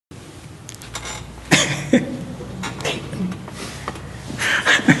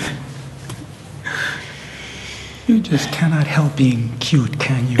You just cannot help being cute,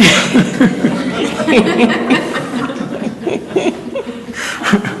 can you?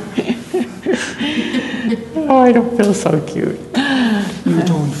 Oh, I don't feel so cute. You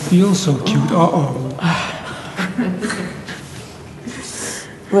don't feel so cute. Uh-oh.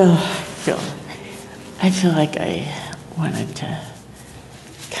 Well, I feel like I wanted to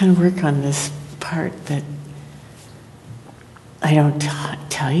kind of work on this part that I don't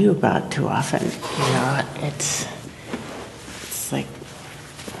tell you about too often. You know, it's like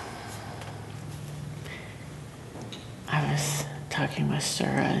I was talking with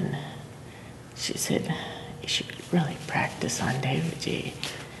Sarah and she said you should really practice on Devaji.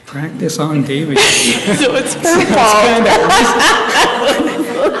 Practice on Devaji. So it's her fault.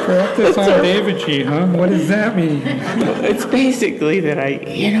 Practice on Devaji, huh? What does that mean? It's basically that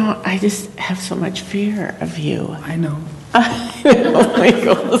I just have so much fear of you. I know.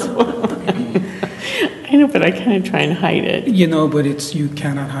 I know, but I kind of try and hide it. You know, but you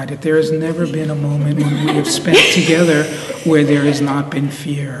cannot hide it. There has never been a moment when we have spent together where there has not been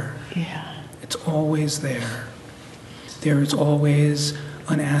fear. Yeah. It's always there. There is always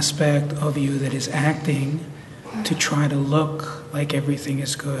an aspect of you that is acting to try to look like everything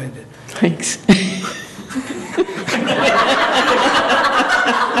is good. Thanks.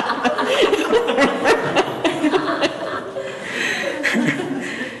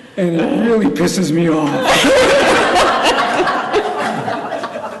 And it really pisses me off.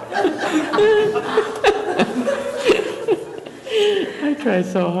 I try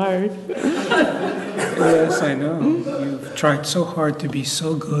so hard. Yes, I know. You've tried so hard to be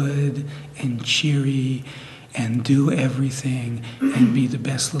so good and cheery and do everything and be the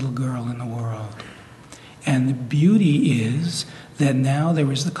best little girl in the world. And the beauty is that now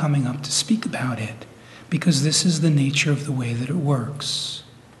there is the coming up to speak about it, because this is the nature of the way that it works.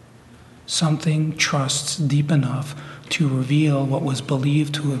 Something trusts deep enough to reveal what was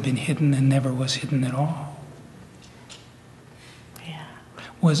believed to have been hidden and never was hidden at all. Yeah.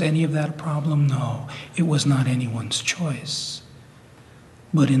 Was any of that a problem? No. It was not anyone's choice.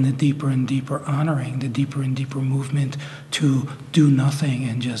 But in the deeper and deeper honoring, the deeper and deeper movement to do nothing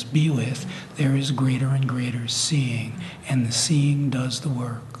and just be with, there is greater and greater seeing, and the seeing does the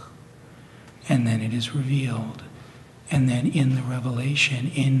work. And then it is revealed. And then in the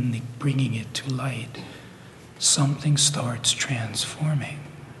revelation, in the bringing it to light, something starts transforming.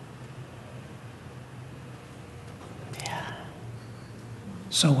 Yeah.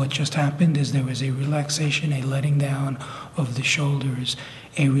 So what just happened is there was a relaxation, a letting down of the shoulders,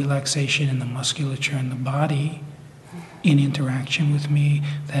 a relaxation in the musculature in the body in interaction with me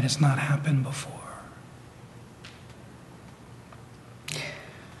that has not happened before.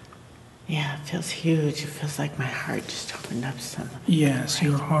 Yeah, it feels huge. It feels like my heart just opened up some. Yes, Right.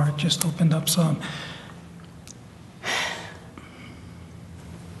 your heart just opened up some.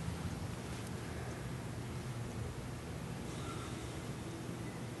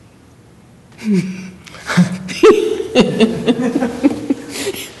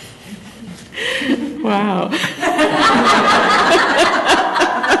 Wow.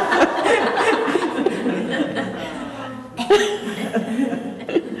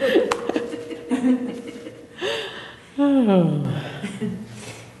 Oh.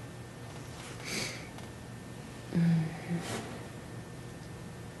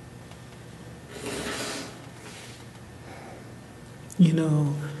 You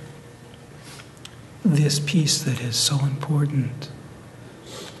know, this piece that is so important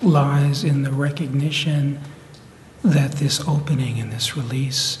lies in the recognition that this opening and this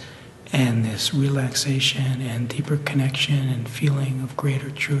release and this relaxation and deeper connection and feeling of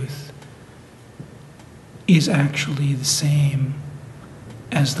greater truth is actually the same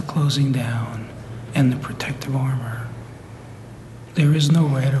as the closing down and the protective armor. There is no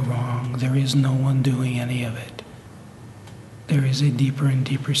right or wrong. There is no one doing any of it. There is a deeper and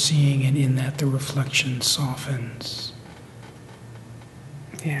deeper seeing, and in that the reflection softens.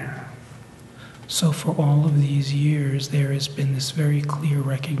 Yeah. So for all of these years, there has been this very clear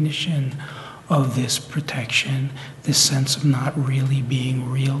recognition of this protection, this sense of not really being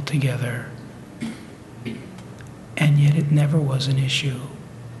real together. And yet it never was an issue,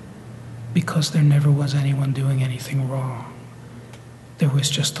 because there never was anyone doing anything wrong. There was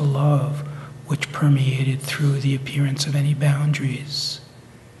just a love which permeated through the appearance of any boundaries.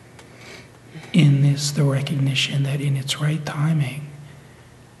 In this, the recognition that in its right timing,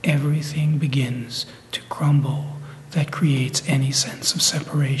 everything begins to crumble that creates any sense of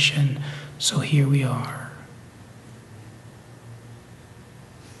separation. So here we are.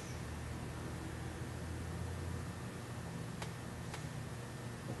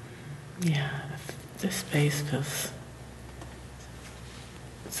 Yeah. the space feels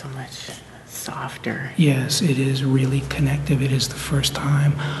so much softer. Yes, it is really connective. It is the first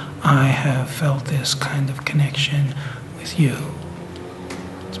time I have felt this kind of connection with you.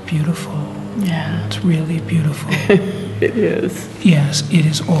 It's beautiful. Yeah. It's really beautiful. It is. Yes, it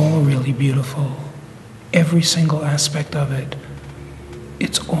is all really beautiful. Every single aspect of it.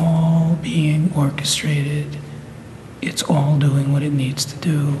 It's all being orchestrated. It's all doing what it needs to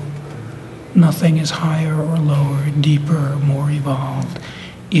do. Nothing is higher or lower, deeper or more evolved.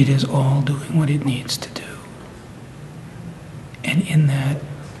 It is all doing what it needs to do. And in that,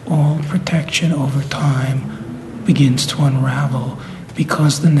 all protection over time begins to unravel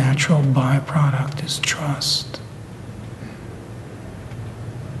because the natural byproduct is trust.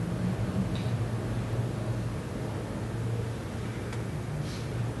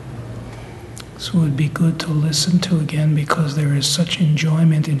 So it would be good to listen to again because there is such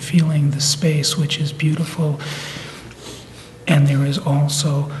enjoyment in feeling the space, which is beautiful. And there is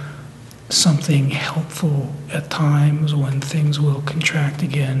also something helpful at times when things will contract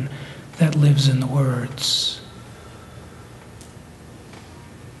again that lives in the words.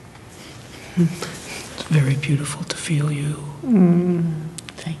 It's very beautiful to feel you.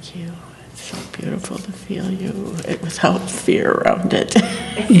 Thank you. It's so beautiful to feel you without fear around it.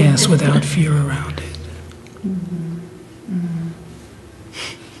 Yes, without fear around it.